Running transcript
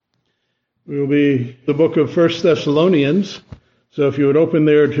Will be the book of 1 Thessalonians. So if you would open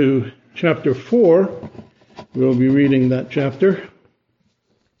there to chapter 4, we'll be reading that chapter.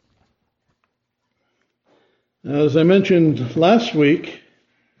 As I mentioned last week,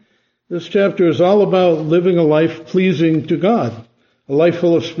 this chapter is all about living a life pleasing to God, a life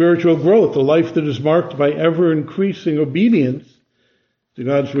full of spiritual growth, a life that is marked by ever-increasing obedience to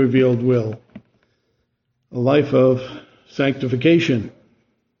God's revealed will, a life of sanctification.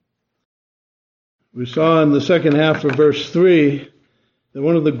 We saw in the second half of verse 3 that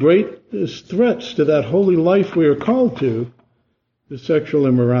one of the greatest threats to that holy life we are called to is sexual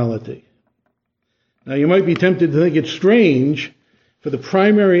immorality. Now, you might be tempted to think it's strange for the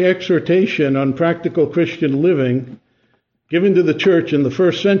primary exhortation on practical Christian living given to the church in the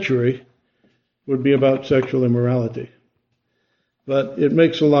first century would be about sexual immorality. But it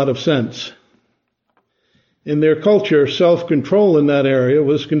makes a lot of sense. In their culture, self-control in that area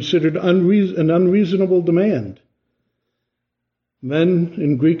was considered an unreasonable demand. Men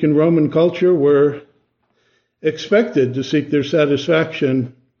in Greek and Roman culture were expected to seek their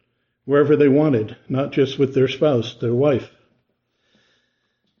satisfaction wherever they wanted, not just with their spouse, their wife.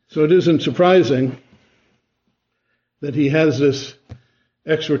 So it isn't surprising that he has this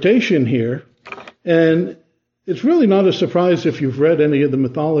exhortation here, and it's really not a surprise if you've read any of the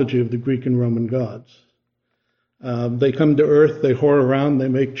mythology of the Greek and Roman gods. They come to earth, they whore around, they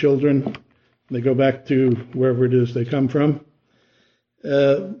make children, they go back to wherever it is they come from.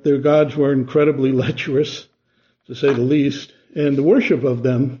 Their gods were incredibly lecherous, to say the least, and the worship of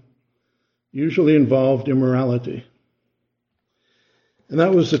them usually involved immorality. And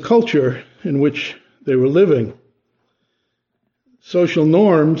that was the culture in which they were living. Social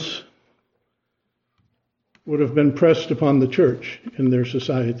norms would have been pressed upon the church in their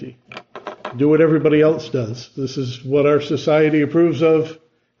society. Do what everybody else does. This is what our society approves of.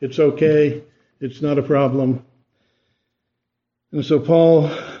 It's okay. It's not a problem. And so Paul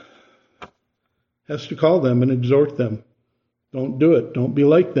has to call them and exhort them. Don't do it. Don't be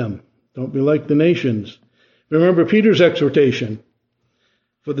like them. Don't be like the nations. Remember Peter's exhortation.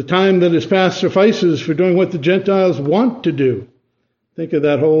 For the time that is past suffices for doing what the Gentiles want to do. Think of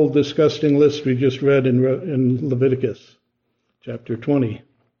that whole disgusting list we just read in Leviticus chapter 20.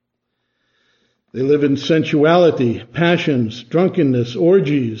 They live in sensuality, passions, drunkenness,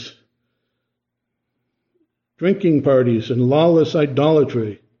 orgies, drinking parties, and lawless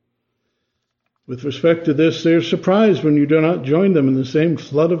idolatry. With respect to this, they are surprised when you do not join them in the same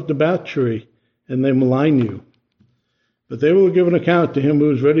flood of debauchery, and they malign you. But they will give an account to him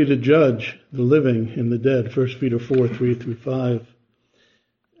who is ready to judge the living and the dead. 1 Peter 4, 3 through 5.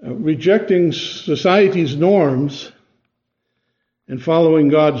 Rejecting society's norms and following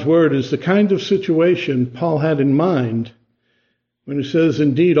God's word is the kind of situation Paul had in mind when he says,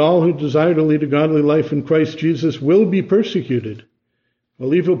 indeed, all who desire to lead a godly life in Christ Jesus will be persecuted,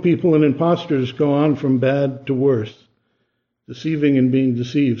 while evil people and impostors go on from bad to worse, deceiving and being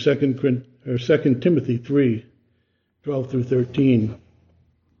deceived. 2 Timothy 3, 12 through 13.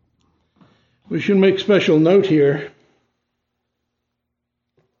 We should make special note here.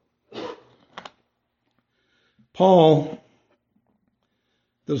 Paul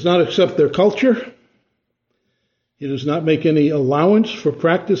does not accept their culture. He does not make any allowance for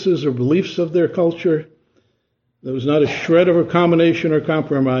practices or beliefs of their culture. There was not a shred of a combination or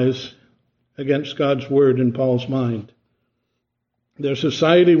compromise against God's word in Paul's mind. Their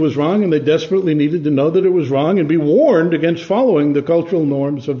society was wrong, and they desperately needed to know that it was wrong and be warned against following the cultural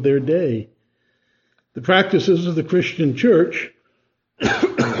norms of their day. The practices of the Christian church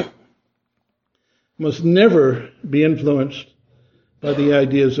must never be influenced by the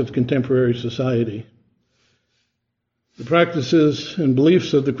ideas of contemporary society. The practices and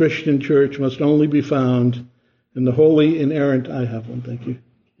beliefs of the Christian church must only be found in the holy, inerrant, the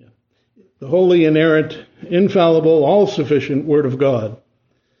holy, inerrant, infallible, all-sufficient Word of God.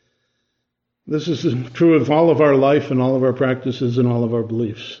 This is true of all of our life and all of our practices and all of our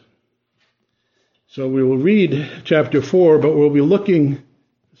beliefs. So we will read chapter 4, but we'll be looking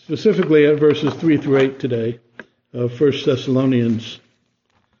specifically at verses 3 through 8 today of 1 Thessalonians.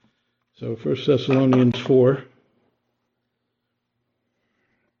 So 1 Thessalonians 4.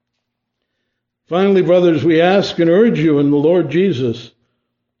 Finally, brothers, we ask and urge you in the Lord Jesus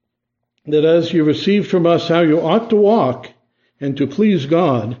that as you received from us how you ought to walk and to please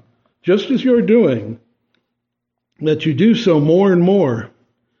God, just as you're doing, that you do so more and more.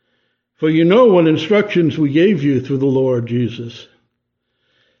 For you know what instructions we gave you through the Lord Jesus.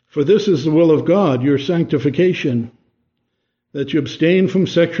 For this is the will of God, your sanctification, that you abstain from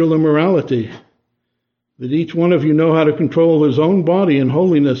sexual immorality, that each one of you know how to control his own body in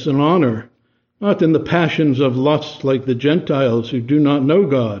holiness and honor, not in the passions of lust like the Gentiles who do not know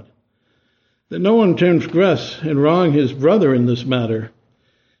God, that no one transgress and wrong his brother in this matter,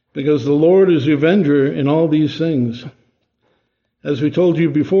 because the Lord is the avenger in all these things, as we told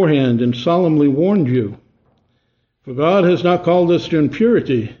you beforehand and solemnly warned you. For God has not called us to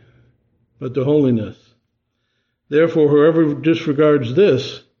impurity, but to holiness. Therefore, whoever disregards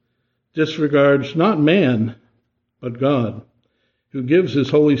this, disregards not man, but God, who gives his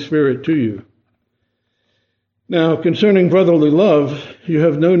Holy Spirit to you. Now, concerning brotherly love, you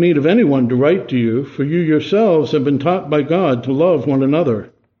have no need of anyone to write to you, for you yourselves have been taught by God to love one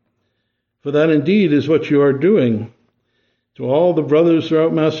another. For that indeed is what you are doing to all the brothers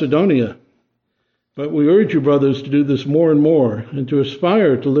throughout Macedonia. But we urge you, brothers, to do this more and more, and to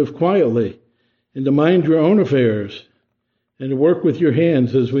aspire to live quietly, and to mind your own affairs, and to work with your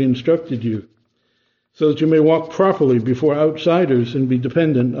hands as we instructed you, so that you may walk properly before outsiders and be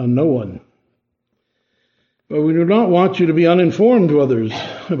dependent on no one. But we do not want you to be uninformed to others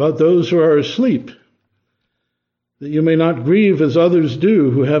about those who are asleep, that you may not grieve as others do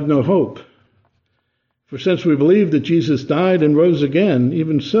who have no hope. For since we believe that Jesus died and rose again,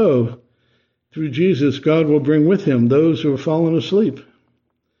 even so, through Jesus, God will bring with him those who have fallen asleep.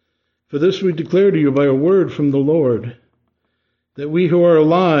 For this we declare to you by a word from the Lord, that we who are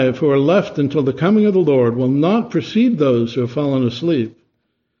alive, who are left until the coming of the Lord, will not precede those who have fallen asleep.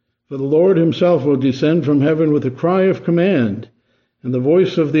 For the Lord himself will descend from heaven with a cry of command, and the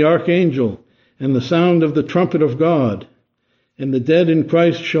voice of the archangel, and the sound of the trumpet of God, and the dead in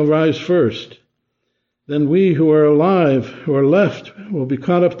Christ shall rise first. Then we who are alive, who are left, will be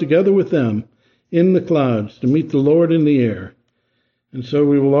caught up together with them in the clouds to meet the Lord in the air. And so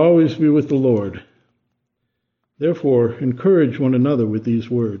we will always be with the Lord. Therefore, encourage one another with these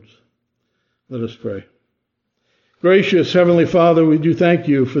words. Let us pray. Gracious Heavenly Father, we do thank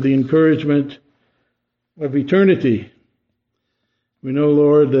you for the encouragement of eternity. We know,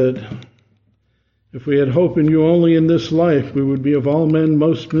 Lord, that if we had hope in you only in this life, we would be of all men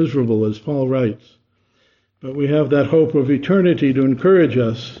most miserable, as Paul writes. But we have that hope of eternity to encourage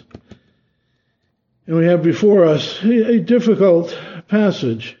us. And we have before us a difficult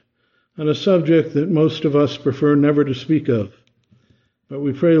passage on a subject that most of us prefer never to speak of. But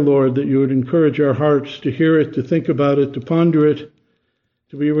we pray, Lord, that you would encourage our hearts to hear it, to think about it, to ponder it,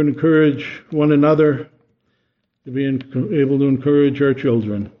 to be able to encourage one another, to be able to encourage our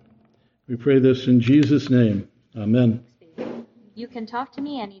children. We pray this in Jesus' name. Amen. You can talk to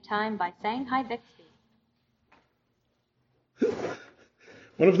me anytime by saying hi, Bixby.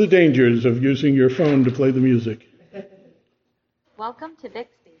 One of the dangers of using your phone to play the music. Welcome to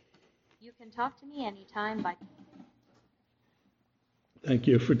Bixby. You can talk to me anytime by... Thank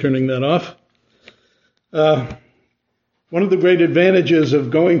you for turning that off. One of the great advantages of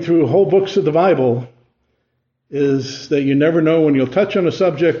going through whole books of the Bible is that you never know when you'll touch on a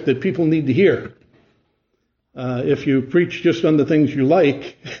subject that people need to hear. If you preach just on the things you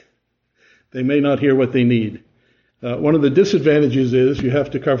like, they may not hear what they need. One of the disadvantages is you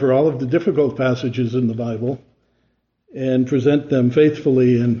have to cover all of the difficult passages in the Bible and present them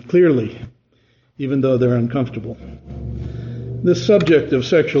faithfully and clearly, even though they're uncomfortable. This subject of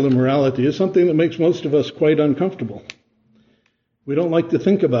sexual immorality is something that makes most of us quite uncomfortable. We don't like to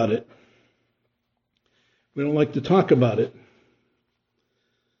think about it. We don't like to talk about it.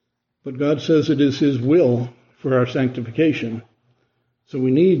 But God says it is his will for our sanctification. So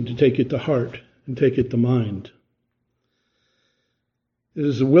we need to take it to heart and take it to mind. It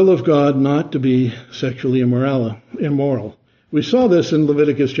is the will of God not to be sexually immoral. We saw this in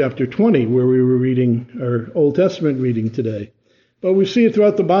Leviticus chapter 20, where we were reading our Old Testament reading today. But we see it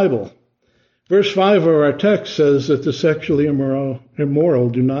throughout the Bible. Verse 5 of our text says that the sexually immoral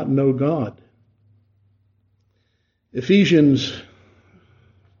do not know God. In Ephesians,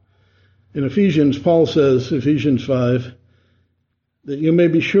 Paul says, Ephesians 5, that you may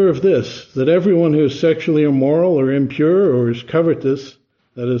be sure of this, that everyone who is sexually immoral or impure or is covetous,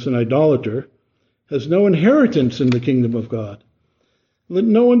 that is an idolater, has no inheritance in the kingdom of God. Let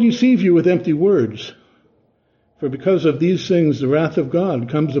no one deceive you with empty words. For because of these things, the wrath of God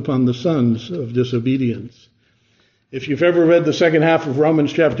comes upon the sons of disobedience. If you've ever read the second half of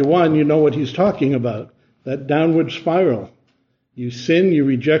Romans chapter 1, you know what he's talking about. That downward spiral. You sin, you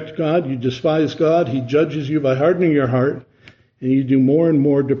reject God, you despise God, he judges you by hardening your heart, and you do more and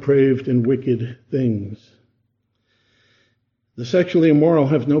more depraved and wicked things. The sexually immoral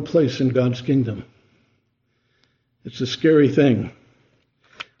have no place in God's kingdom. It's a scary thing.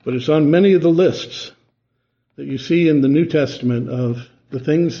 But it's on many of the lists that you see in the New Testament of the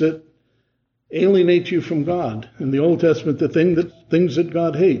things that alienate you from God. In the Old Testament, the things that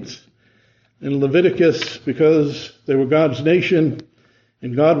God hates. In Leviticus, because they were God's nation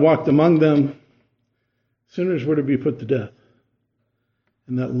and God walked among them, sinners were to be put to death.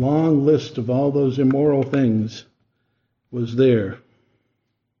 And that long list of all those immoral things was there.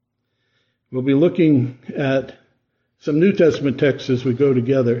 We'll be looking at some New Testament texts as we go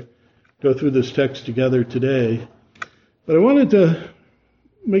through this text together today. But I wanted to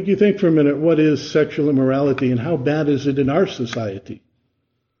make you think for a minute, what is sexual immorality and how bad is it in our society?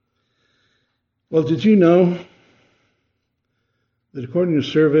 Well, did you know that according to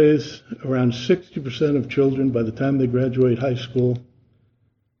surveys, around 60% of children by the time they graduate high school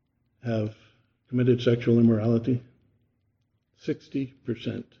have committed sexual immorality?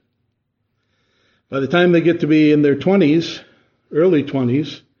 60%. By the time they get to be in their 20s, early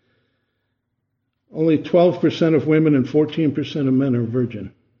 20s, only 12% of women and 14% of men are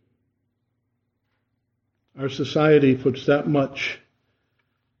virgin. Our society puts that much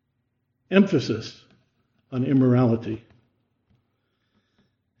emphasis on immorality.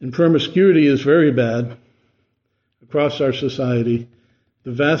 And promiscuity is very bad across our society.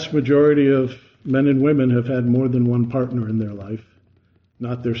 The vast majority of men and women have had more than one partner in their life,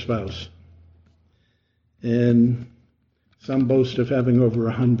 not their spouse. And some boast of having over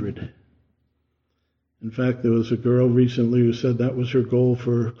 100. In fact, there was a girl recently who said that was her goal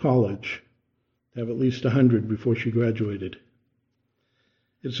for college, to have at least 100 before she graduated.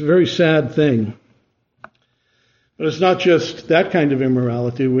 It's a very sad thing. But it's not just that kind of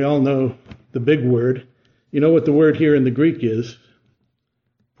immorality. We all know the big word. You know what the word here in the Greek is?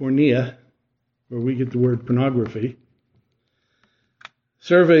 Porneia, where we get the word pornography.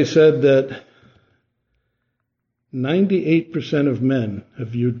 Survey said that 98% of men have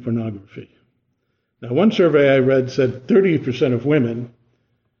viewed pornography. Now, one survey I read said 30% of women,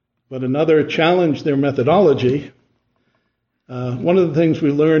 but another challenged their methodology. One of the things we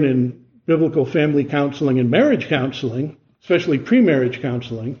learn in biblical family counseling and marriage counseling, especially pre-marriage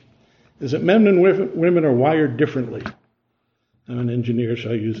counseling, is that men and women are wired differently. I'm an engineer, so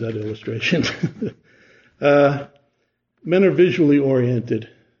I use that illustration. Men are visually oriented.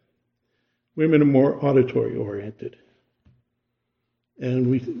 Women are more auditory oriented. And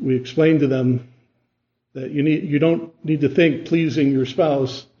we explain to them that you don't need to think pleasing your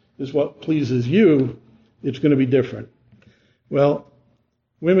spouse is what pleases you. It's going to be different. Well,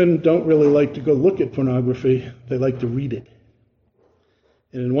 women don't really like to go look at pornography. They like to read it.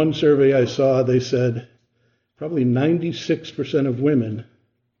 And in one survey I saw, they said probably 96% of women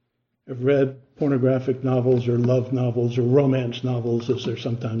have read pornographic novels or love novels or romance novels, as they're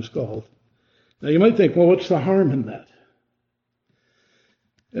sometimes called. Now you might think, well, what's the harm in that?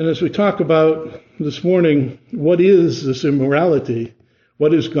 And as we talk about this morning, what is this immorality?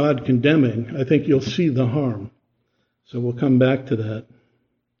 What is God condemning? I think you'll see the harm. So we'll come back to that.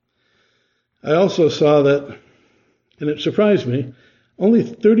 I also saw that, and it surprised me, only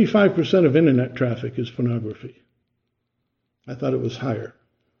 35% of internet traffic is pornography. I thought it was higher.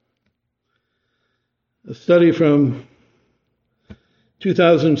 A study from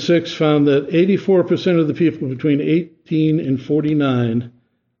 2006 found that 84% of the people between 18 and 49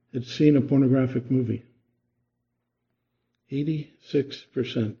 had seen a pornographic movie.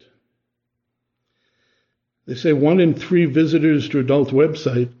 86%. They say 1 in 3 visitors to adult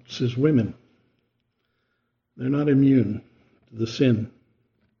websites is women. They're not immune to the sin.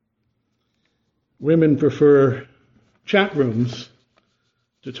 Women prefer chat rooms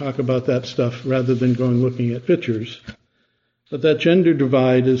to talk about that stuff rather than going looking at pictures. But that gender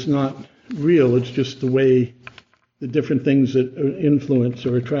divide is not real. It's just the way the different things that influence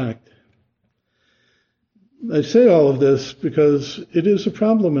or attract. I say all of this because it is a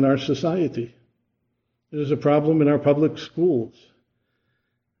problem in our society. It is a problem in our public schools.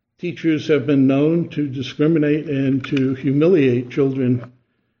 Teachers have been known to discriminate and to humiliate children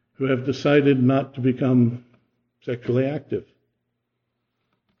who have decided not to become sexually active.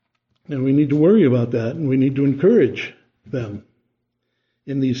 And we need to worry about that, and we need to encourage them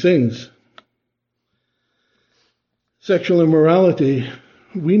in these things. Sexual immorality,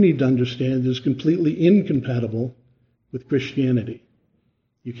 we need to understand, is completely incompatible with Christianity.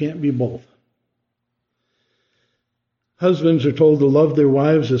 You can't be both. Husbands are told to love their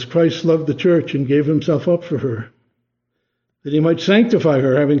wives as Christ loved the church and gave himself up for her, that he might sanctify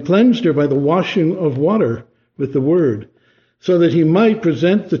her, having cleansed her by the washing of water with the word, so that he might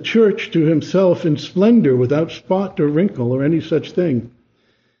present the church to himself in splendor, without spot or wrinkle or any such thing,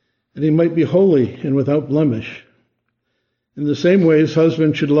 and he might be holy and without blemish. In the same ways,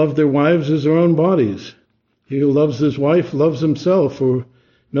 husbands should love their wives as their own bodies. He who loves his wife loves himself, for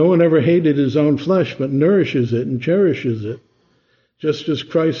no one ever hated his own flesh, but nourishes it and cherishes it, just as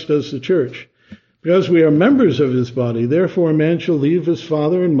Christ does the church. Because we are members of his body, therefore a man shall leave his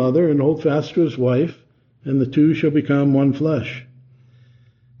father and mother and hold fast to his wife, and the two shall become one flesh.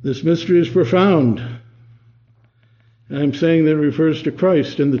 This mystery is profound. And I'm saying that it refers to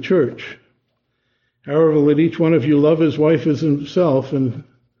Christ and the church. However, let each one of you love his wife as himself, and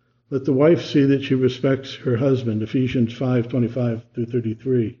let the wife see that she respects her husband. Ephesians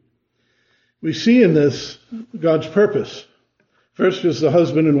 5:25-33. We see in this God's purpose. First is the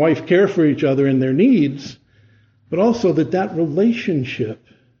husband and wife care for each other in their needs, but also that relationship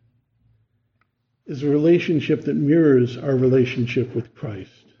is a relationship that mirrors our relationship with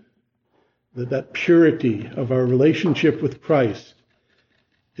Christ. That purity of our relationship with Christ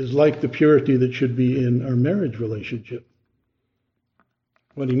is like the purity that should be in our marriage relationship.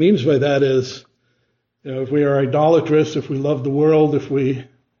 What he means by that is, if we are idolatrous, if we love the world, if we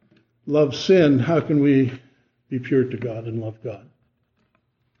love sin, how can we be pure to God and love God?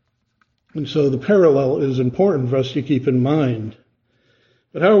 And so the parallel is important for us to keep in mind.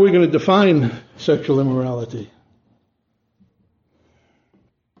 But how are we going to define sexual immorality?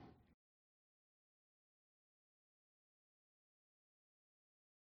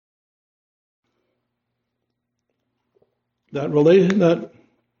 That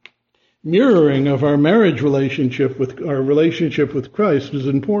mirroring of our marriage relationship with our relationship with Christ is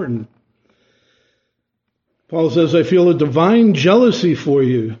important. Paul says, I feel a divine jealousy for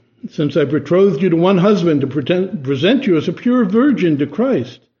you, since I betrothed you to one husband to present you as a pure virgin to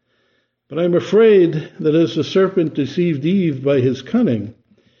Christ. But I'm afraid that as the serpent deceived Eve by his cunning,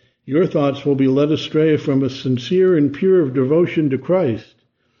 your thoughts will be led astray from a sincere and pure devotion to Christ.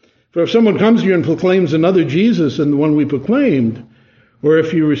 For if someone comes to you and proclaims another Jesus than the one we proclaimed, or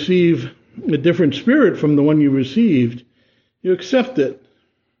if you receive a different spirit from the one you received, you accept it.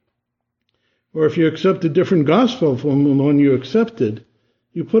 Or if you accept a different gospel from the one you accepted,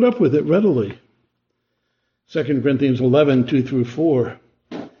 you put up with it readily. 2 Corinthians 11:2-4.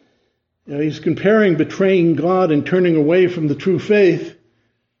 He's comparing betraying God and turning away from the true faith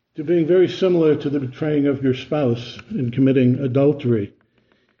to being very similar to the betraying of your spouse and committing adultery.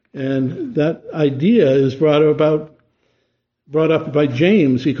 And that idea is brought up by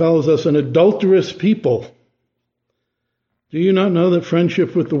James. He calls us an adulterous people. Do you not know that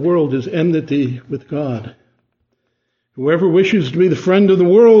friendship with the world is enmity with God? Whoever wishes to be the friend of the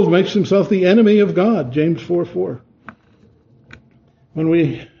world makes himself the enemy of God. James 4:4. When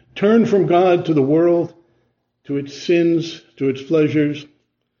we turn from God to the world, to its sins, to its pleasures,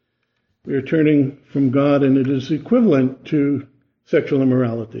 we are turning from God, and it is equivalent to sexual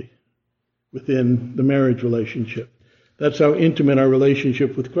immorality within the marriage relationship. That's how intimate our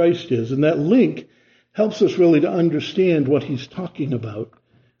relationship with Christ is. And that link helps us really to understand what he's talking about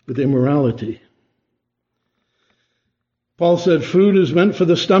with immorality. Paul said, food is meant for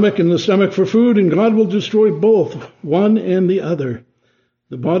the stomach and the stomach for food, and God will destroy both, one and the other.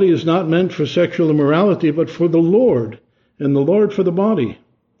 The body is not meant for sexual immorality, but for the Lord, and the Lord for the body.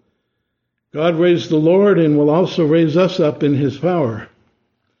 God raised the Lord and will also raise us up in his power.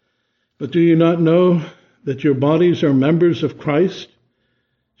 But do you not know that your bodies are members of Christ?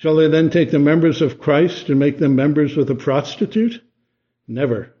 Shall they then take the members of Christ and make them members of a prostitute?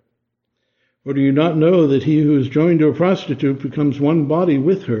 Never. Or do you not know that he who is joined to a prostitute becomes one body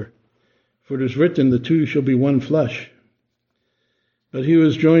with her? For it is written, the two shall be one flesh. But he who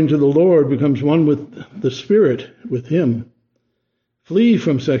is joined to the Lord becomes one with the Spirit, with him. Flee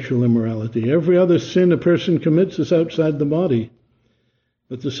from sexual immorality. Every other sin a person commits is outside the body.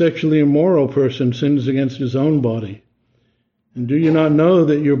 But the sexually immoral person sins against his own body. And do you not know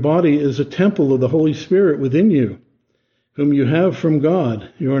that your body is a temple of the Holy Spirit within you, whom you have from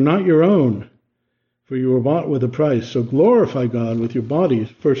God? You are not your own, for you were bought with a price. So glorify God with your bodies.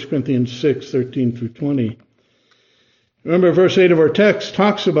 1 Corinthians 6:13-20. Remember, verse 8 of our text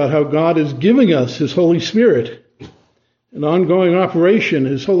talks about how God is giving us his Holy Spirit. An ongoing operation.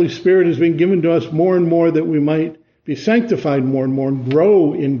 His Holy Spirit is being given to us more and more that we might be sanctified more and more and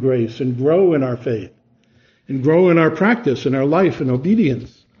grow in grace and grow in our faith and grow in our practice and our life and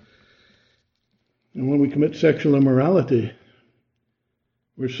obedience. And when we commit sexual immorality,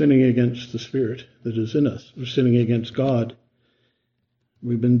 we're sinning against the Spirit that is in us. We're sinning against God.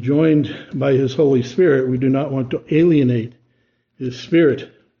 We've been joined by his Holy Spirit. We do not want to alienate his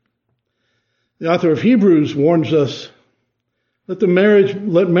Spirit. The author of Hebrews warns us, let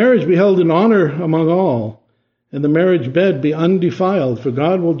marriage be held in honor among all, and the marriage bed be undefiled, for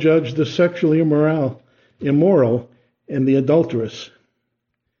God will judge the sexually immoral and the adulteress.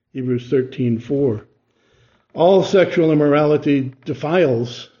 Hebrews 13:4. All sexual immorality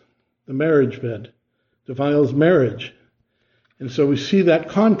defiles the marriage bed, defiles marriage. And so we see that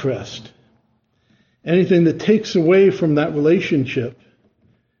contrast. Anything that takes away from that relationship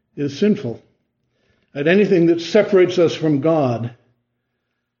is sinful. And anything that separates us from God,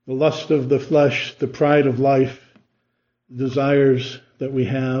 the lust of the flesh, the pride of life, desires that we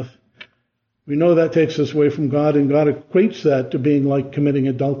have, we know that takes us away from God, and God equates that to being like committing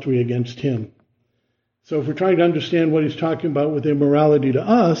adultery against Him. So if we're trying to understand what He's talking about with immorality to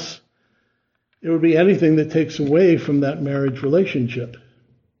us, it would be anything that takes away from that marriage relationship.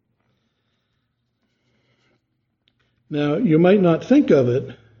 Now, you might not think of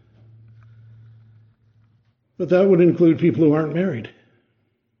it, but that would include people who aren't married.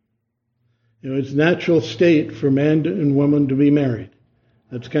 It's natural state for man and woman to be married.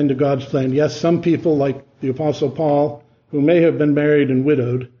 That's kind of God's plan. Yes, some people, like the Apostle Paul, who may have been married and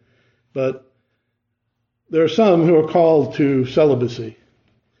widowed, but there are some who are called to celibacy.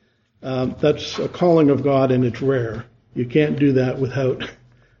 That's a calling of God, and it's rare. You can't do that without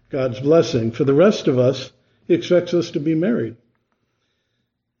God's blessing. For the rest of us, He expects us to be married.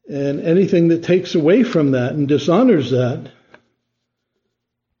 And anything that takes away from that and dishonors that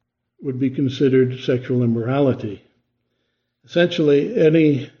would be considered sexual immorality. Essentially,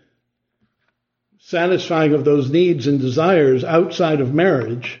 any satisfying of those needs and desires outside of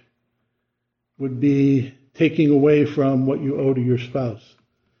marriage would be taking away from what you owe to your spouse,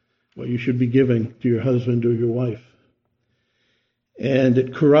 what you should be giving to your husband or your wife. And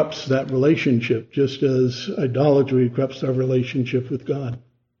it corrupts that relationship, just as idolatry corrupts our relationship with God.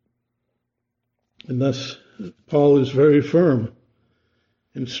 And thus, Paul is very firm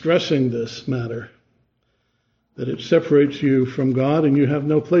in stressing this matter, that it separates you from God and you have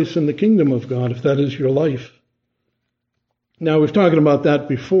no place in the kingdom of God if that is your life. Now, we've talked about that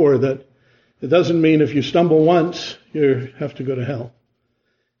before, that it doesn't mean if you stumble once, you have to go to hell.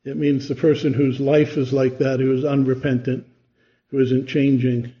 It means the person whose life is like that, who is unrepentant, who isn't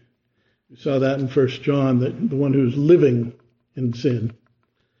changing. We saw that in 1 John, that the one who's living in sin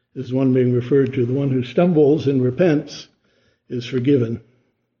is the one being referred to. The one who stumbles and repents is forgiven.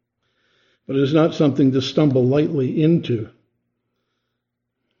 But it is not something to stumble lightly into.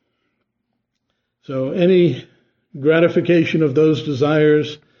 So any gratification of those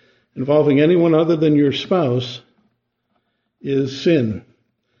desires involving anyone other than your spouse is sin.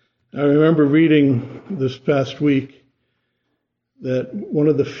 I remember reading this past week that one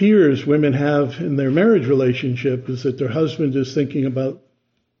of the fears women have in their marriage relationship is that their husband is thinking about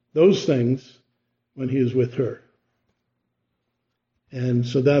those things when he is with her. And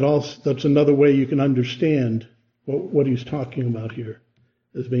so that's another way you can understand what he's talking about here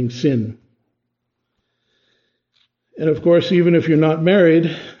as being sin. And of course, even if you're not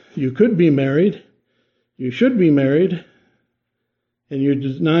married, you could be married, you should be married, and you're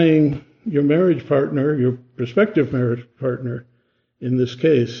denying your marriage partner, your prospective marriage partner, in this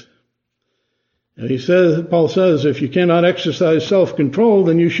case. And Paul says, if you cannot exercise self-control,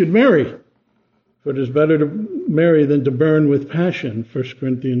 then you should marry. For it is better to marry than to burn with passion, 1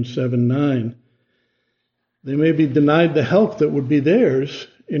 Corinthians 7:9. They may be denied the help that would be theirs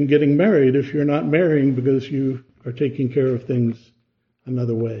in getting married if you're not marrying because you are taking care of things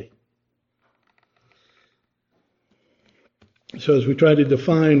another way. So as we try to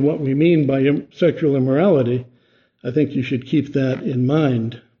define what we mean by sexual immorality, I think you should keep that in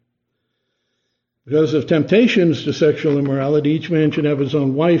mind. Because of temptations to sexual immorality, each man should have his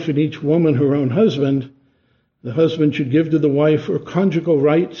own wife and each woman her own husband. The husband should give to the wife her conjugal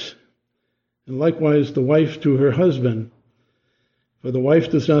rights, and likewise the wife to her husband. For the wife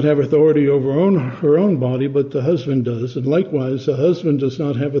does not have authority over her own body, but the husband does. And likewise, the husband does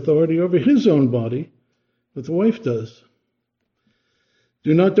not have authority over his own body, but the wife does.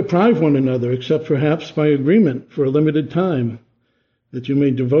 Do not deprive one another, except perhaps by agreement for a limited time, that you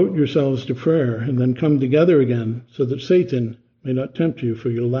may devote yourselves to prayer and then come together again, so that Satan may not tempt you for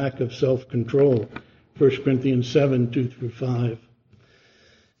your lack of self-control. 1 Corinthians 7:2-5.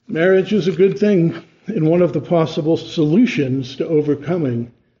 Marriage is a good thing and one of the possible solutions to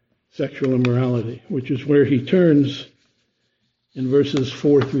overcoming sexual immorality, which is where he turns in verses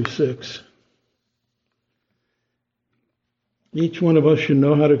 4-6. Each one of us should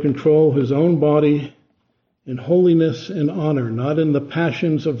know how to control his own body in holiness and honor, not in the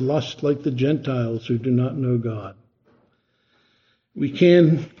passions of lust like the Gentiles who do not know God. We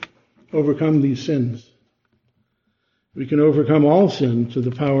can overcome these sins. We can overcome all sin through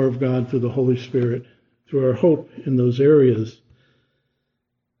the power of God, through the Holy Spirit, through our hope in those areas.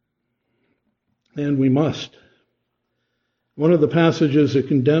 And we must. One of the passages that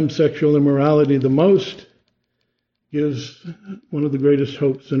condemns sexual immorality the most gives one of the greatest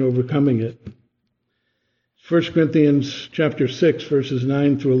hopes in overcoming it. 1 Corinthians chapter 6, verses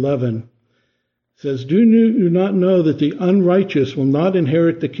 9 through 11. It says, Do you not know that the unrighteous will not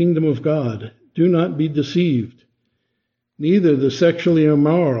inherit the kingdom of God? Do not be deceived. Neither the sexually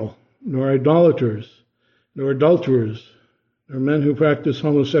immoral, nor idolaters, nor adulterers, nor men who practice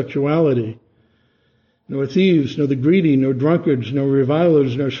homosexuality, nor thieves, nor the greedy, nor drunkards, nor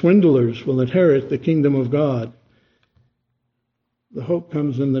revilers, nor swindlers will inherit the kingdom of God. The hope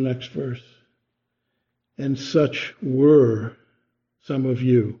comes in the next verse. And such were some of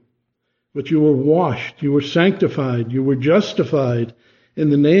you. But you were washed, you were sanctified, you were justified in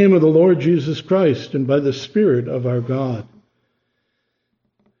the name of the Lord Jesus Christ and by the Spirit of our God.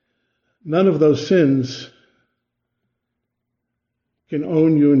 None of those sins can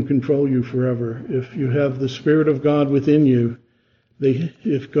own you and control you forever. If you have the Spirit of God within you,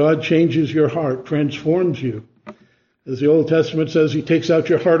 if God changes your heart, transforms you, as the Old Testament says, He takes out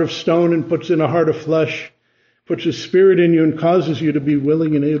your heart of stone and puts in a heart of flesh, puts His Spirit in you and causes you to be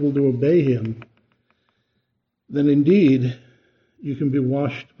willing and able to obey Him, then indeed you can be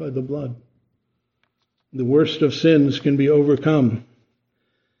washed by the blood. The worst of sins can be overcome.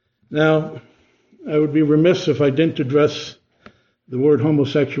 Now, I would be remiss if I didn't address the word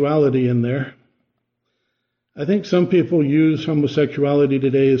homosexuality in there. I think some people use homosexuality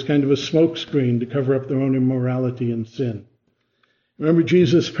today as kind of a smokescreen to cover up their own immorality and sin. Remember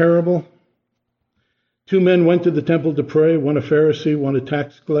Jesus' parable? 2 men went to the temple to pray, one a Pharisee, one a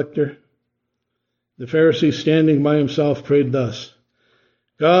tax collector. The Pharisee, standing by himself, prayed thus,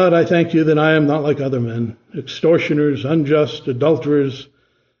 God, I thank you that I am not like other men, extortioners, unjust, adulterers,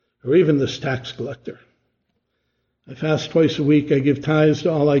 or even this tax collector. I fast twice a week, I give tithes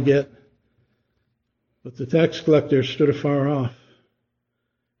to all I get. But the tax collector stood afar off,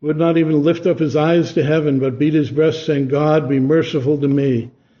 would not even lift up his eyes to heaven, but beat his breast, saying, God, be merciful to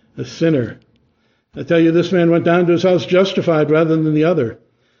me, a sinner. I tell you, this man went down to his house justified rather than the other.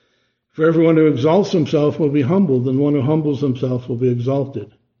 For everyone who exalts himself will be humbled, and one who humbles himself will be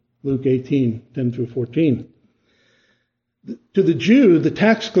exalted. Luke 18, 10 through 14. To the Jew, the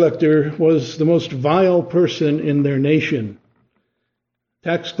tax collector was the most vile person in their nation.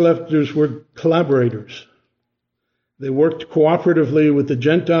 Tax collectors were collaborators. They worked cooperatively with the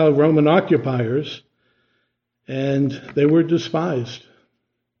Gentile Roman occupiers, and they were despised.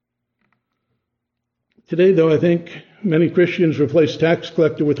 Today, though, I think many Christians replace tax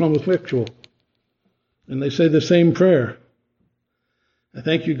collector with homosexual, and they say the same prayer. I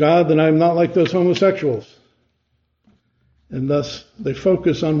thank you, God, that I am not like those homosexuals. And thus, they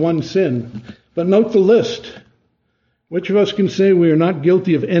focus on one sin. But note the list. Which of us can say we are not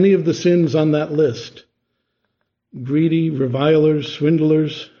guilty of any of the sins on that list? Greedy, revilers,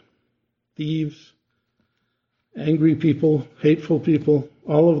 swindlers, thieves, angry people, hateful people,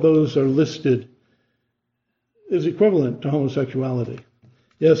 all of those are listed as equivalent to homosexuality.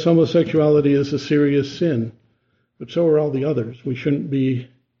 Yes, homosexuality is a serious sin, but so are all the others. We shouldn't be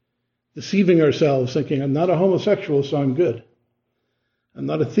deceiving ourselves thinking, I'm not a homosexual, so I'm good. I'm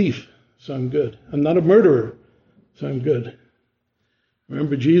not a thief, so I'm good. I'm not a murderer, so I'm good.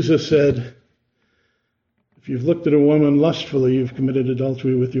 Remember, Jesus said, if you've looked at a woman lustfully, you've committed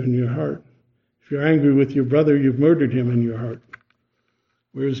adultery with her in your heart. If you're angry with your brother, you've murdered him in your heart.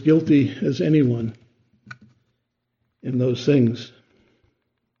 We're as guilty as anyone in those things.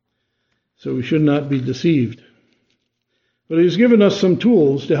 So we should not be deceived. But He's given us some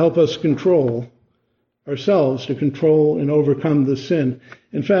tools to help us control ourselves, to control and overcome the sin.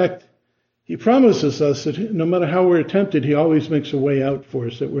 In fact, He promises us that no matter how we're tempted, He always makes a way out for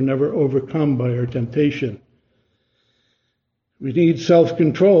us, that we're never overcome by our temptation. We need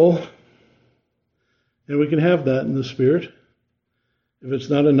self-control, and we can have that in the Spirit. If it's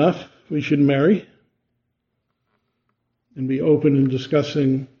not enough, we should marry and be open in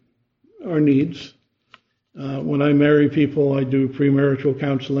discussing our needs. When I marry people, I do premarital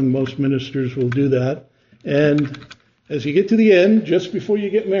counseling. Most ministers will do that. And as you get to the end, just before you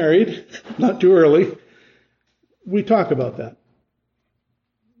get married, not too early, we talk about that.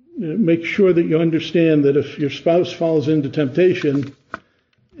 Make sure that you understand that if your spouse falls into temptation,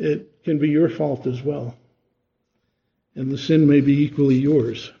 it can be your fault as well. And the sin may be equally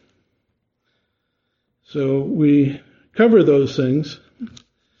yours. So we cover those things.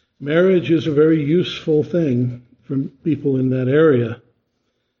 Marriage is a very useful thing for people in that area,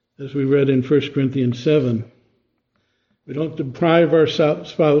 as we read in 1 Corinthians 7. We don't deprive our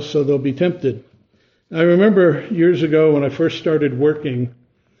spouse so they'll be tempted. I remember years ago when I first started working,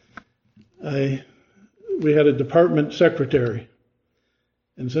 we had a department secretary.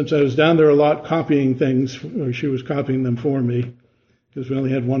 And since I was down there a lot copying things, or she was copying them for me, because we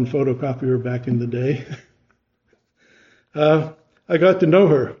only had one photocopier back in the day, I got to know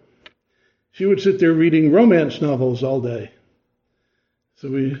her. She would sit there reading romance novels all day. So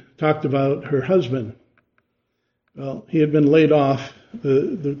we talked about her husband. Well, he had been laid off.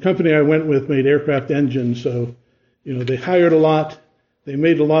 The company I went with made aircraft engines, so they hired a lot, they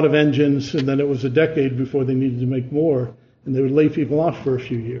made a lot of engines, and then it was a decade before they needed to make more, and they would lay people off for a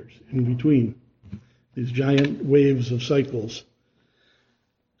few years in between these giant waves of cycles.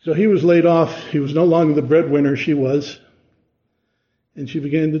 So he was laid off. He was no longer the breadwinner, she was, and she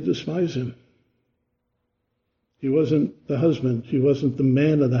began to despise him. He wasn't the husband. He wasn't the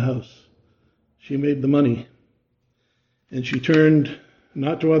man of the house. She made the money. And she turned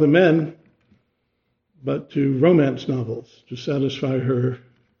not to other men, but to romance novels to satisfy her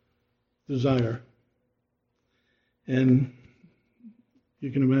desire. And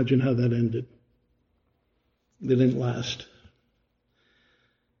you can imagine how that ended. It didn't last.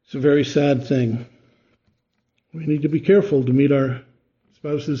 It's a very sad thing. We need to be careful to meet our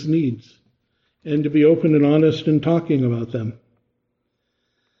spouse's needs and to be open and honest in talking about them.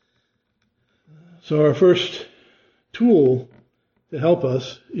 So our first tool to help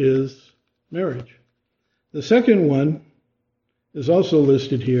us is marriage. The second one is also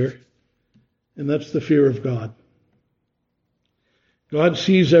listed here, and that's the fear of God. God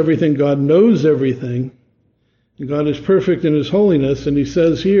sees everything, God knows everything, and God is perfect in his holiness, and he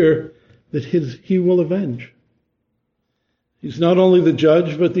says here that he will avenge. He's not only the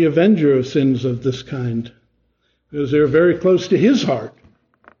judge, but the avenger of sins of this kind, because they're very close to his heart.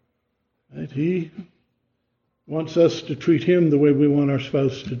 Right? He wants us to treat him the way we want our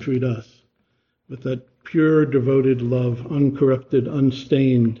spouse to treat us, with that pure, devoted love, uncorrupted,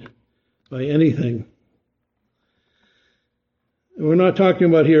 unstained by anything. And we're not talking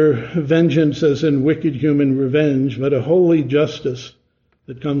about here vengeance as in wicked human revenge, but a holy justice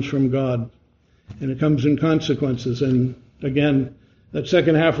that comes from God. And it comes in consequences. And again, that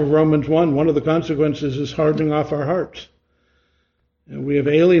second half of Romans 1, one of the consequences is hardening off our hearts. And we have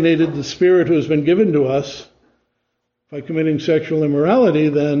alienated the Spirit who has been given to us by committing sexual immorality.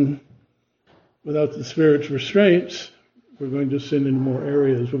 Then without the Spirit's restraints, we're going to sin in more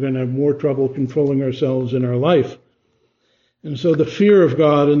areas. We're going to have more trouble controlling ourselves in our life. And so the fear of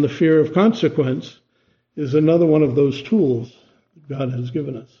God and the fear of consequence is another one of those tools that God has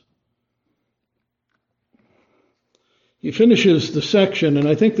given us. He finishes the section, and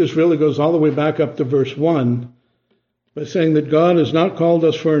I think this really goes all the way back up to verse 1, by saying that God has not called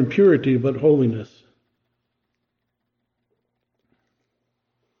us for impurity, but holiness.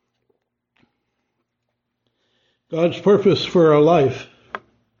 God's purpose for our life.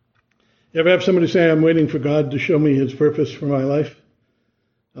 You ever have somebody say, I'm waiting for God to show me his purpose for my life?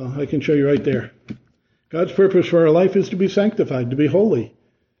 Oh, I can show you right there. God's purpose for our life is to be sanctified, to be holy,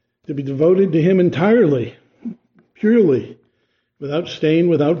 to be devoted to him entirely, purely, without stain,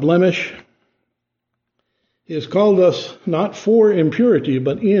 without blemish. He has called us not for impurity,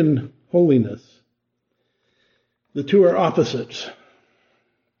 but in holiness. The two are opposites.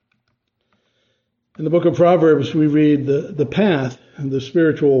 In the book of Proverbs, we read the path, the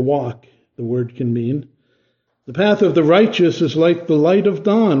spiritual walk, the word can mean. The path of the righteous is like the light of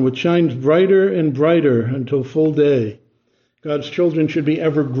dawn, which shines brighter and brighter until full day. God's children should be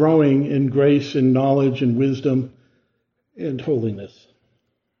ever growing in grace and knowledge and wisdom and holiness.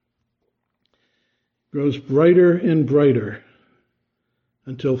 Grows brighter and brighter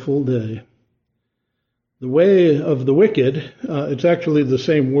until full day. The way of the wicked, it's actually the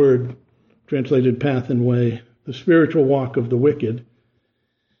same word, translated path and way. The spiritual walk of the wicked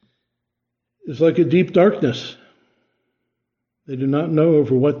is like a deep darkness. They do not know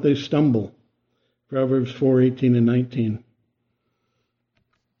over what they stumble. Proverbs 4:18 and 19.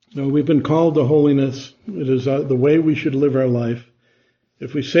 No, we've been called to holiness. It is the way we should live our life.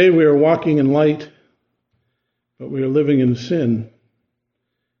 If we say we are walking in light, but we are living in sin,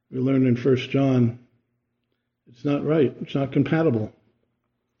 we learn in 1 John, it's not right. It's not compatible.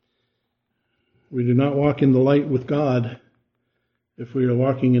 We do not walk in the light with God if we are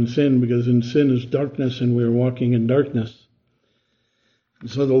walking in sin, because in sin is darkness and we are walking in darkness. And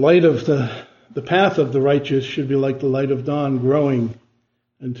so the light of the path of the righteous should be like the light of dawn, growing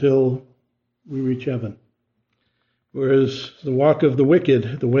until we reach heaven. Whereas the walk of the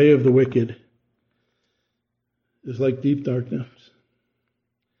wicked, the way of the wicked, is like deep darkness.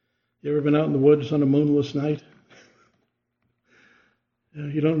 You ever been out in the woods on a moonless night?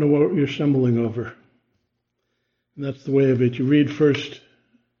 You don't know what you're stumbling over. And that's the way of it. You read first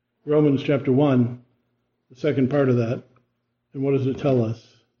Romans chapter 1, the second part of that, and what does it tell us?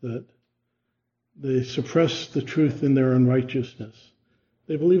 That they suppress the truth in their unrighteousness.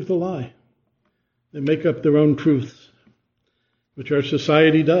 They believe the lie. They make up their own truths. which our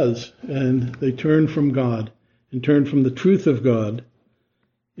society does, and they turn from God and turn from the truth of God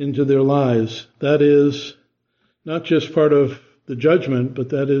into their lies. That is not just part of the judgment, but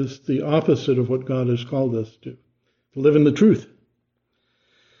that is the opposite of what God has called us to live in the truth.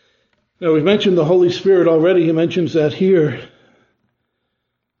 Now, we've mentioned the Holy Spirit already. He mentions that here,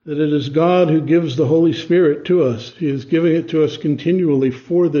 that it is God who gives the Holy Spirit to us. He is giving it to us continually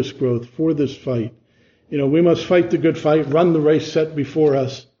for this growth, for this fight. We must fight the good fight, run the race set before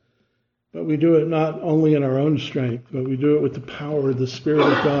us. But we do it not only in our own strength, but we do it with the power of the Spirit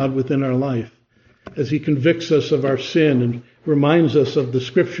of God within our life, as He convicts us of our sin and reminds us of the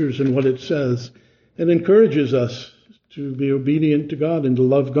Scriptures and what it says, and encourages us to be obedient to God and to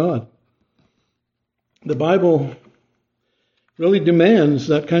love God. The Bible really demands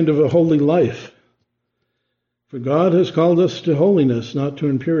that kind of a holy life. For God has called us to holiness, not to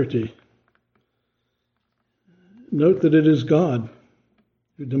impurity. Note that it is God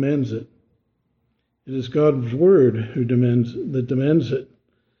who demands it. It is God's Word who demands it.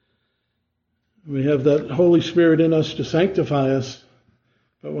 We have that Holy Spirit in us to sanctify us,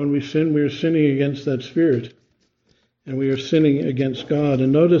 but when we sin, we are sinning against that Spirit, and we are sinning against God.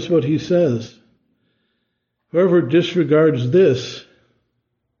 And notice what he says. Whoever disregards this,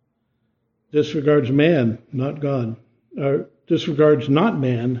 disregards man, not God, or disregards not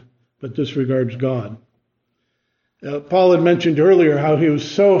man, but disregards God. Paul had mentioned earlier how he was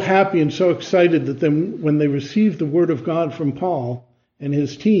so happy and so excited that when they received the Word of God from Paul and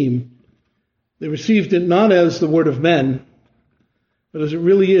his team, they received it not as the word of men, but as it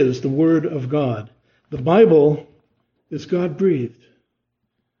really is, the Word of God. The Bible is God-breathed.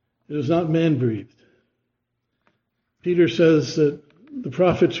 It is not man-breathed. Peter says that the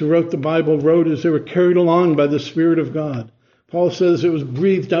prophets who wrote the Bible wrote as they were carried along by the Spirit of God. Paul says it was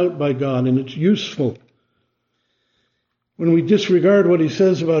breathed out by God and it's useful. When we disregard what he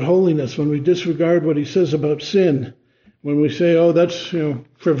says about holiness, when we disregard what he says about sin, when we say, oh, that's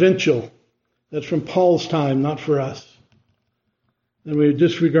provincial, that's from Paul's time, not for us, then we're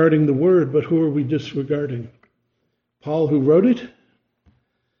disregarding the Word, but who are we disregarding? Paul who wrote it?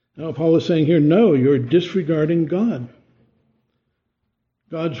 No, Paul is saying here, no, you're disregarding God.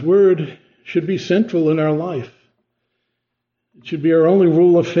 God's Word should be central in our life. It should be our only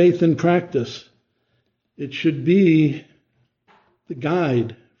rule of faith and practice. It should be the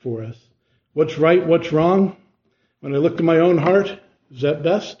guide for us. What's right, what's wrong? When I look to my own heart, is that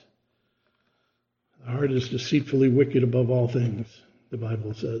best? The heart is deceitfully wicked above all things, the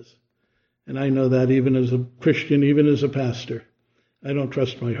Bible says. And I know that even as a Christian, even as a pastor. I don't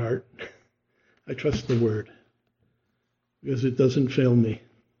trust my heart. I trust the Word, because it doesn't fail me.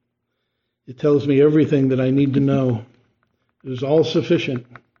 It tells me everything that I need to know. It is all sufficient.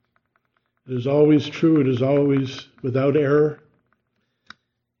 It is always true. It is always without error.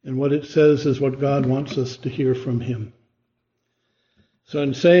 And what it says is what God wants us to hear from Him. So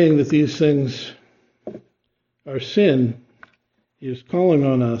in saying that these things are sin, He is calling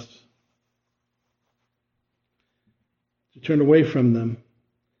on us to turn away from them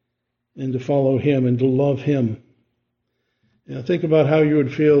and to follow Him and to love Him. Think about how you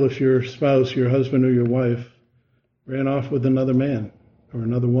would feel if your spouse, your husband or your wife ran off with another man or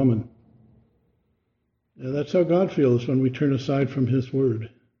another woman. That's how God feels when we turn aside from His Word.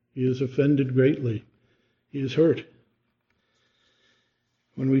 He is offended greatly. He is hurt.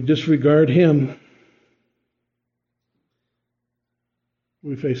 When we disregard Him,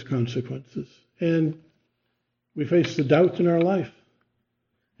 we face consequences. And we face the doubt in our life.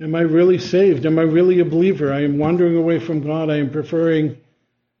 Am I really saved? Am I really a believer? I am wandering away from God. I am preferring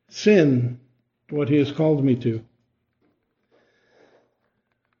sin to what He has called me to.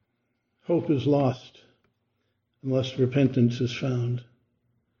 Hope is lost unless repentance is found.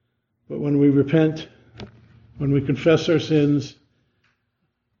 But when we repent, when we confess our sins,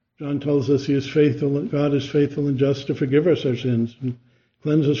 John tells us He is faithful, God is faithful and just to forgive us our sins and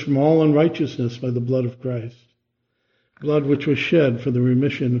cleanse us from all unrighteousness by the blood of Christ, blood which was shed for the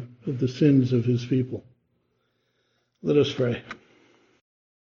remission of the sins of His people. Let us pray.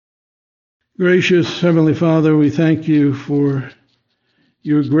 Gracious Heavenly Father, we thank You for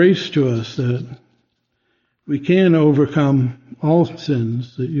Your grace to us, that we can overcome all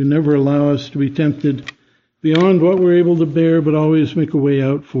sins, that You never allow us to be tempted beyond what we're able to bear, but always make a way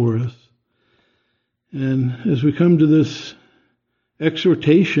out for us. And as we come to this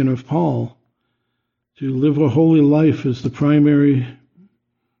exhortation of Paul to live a holy life as the primary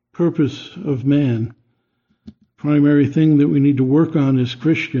purpose of man, primary thing that we need to work on as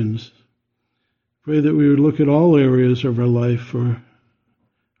Christians, pray that we would look at all areas of our life for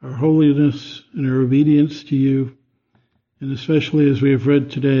our holiness and our obedience to You, and especially as we have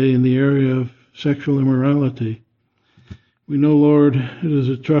read today in the area of sexual immorality. We know, Lord, it is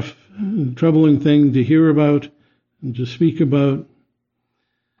a troubling thing to hear about and to speak about.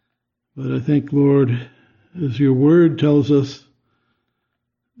 But I think, Lord, as your word tells us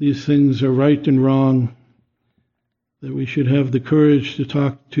these things are right and wrong, that we should have the courage to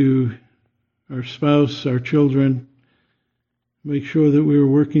talk to our spouse, our children, make sure that we are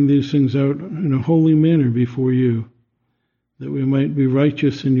working these things out in a holy manner before you, that we might be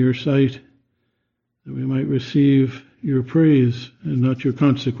righteous in your sight, that we might receive your praise and not your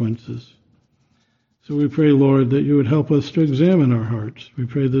consequences. So we pray, Lord, that you would help us to examine our hearts. We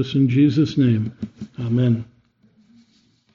pray this in Jesus' name. Amen.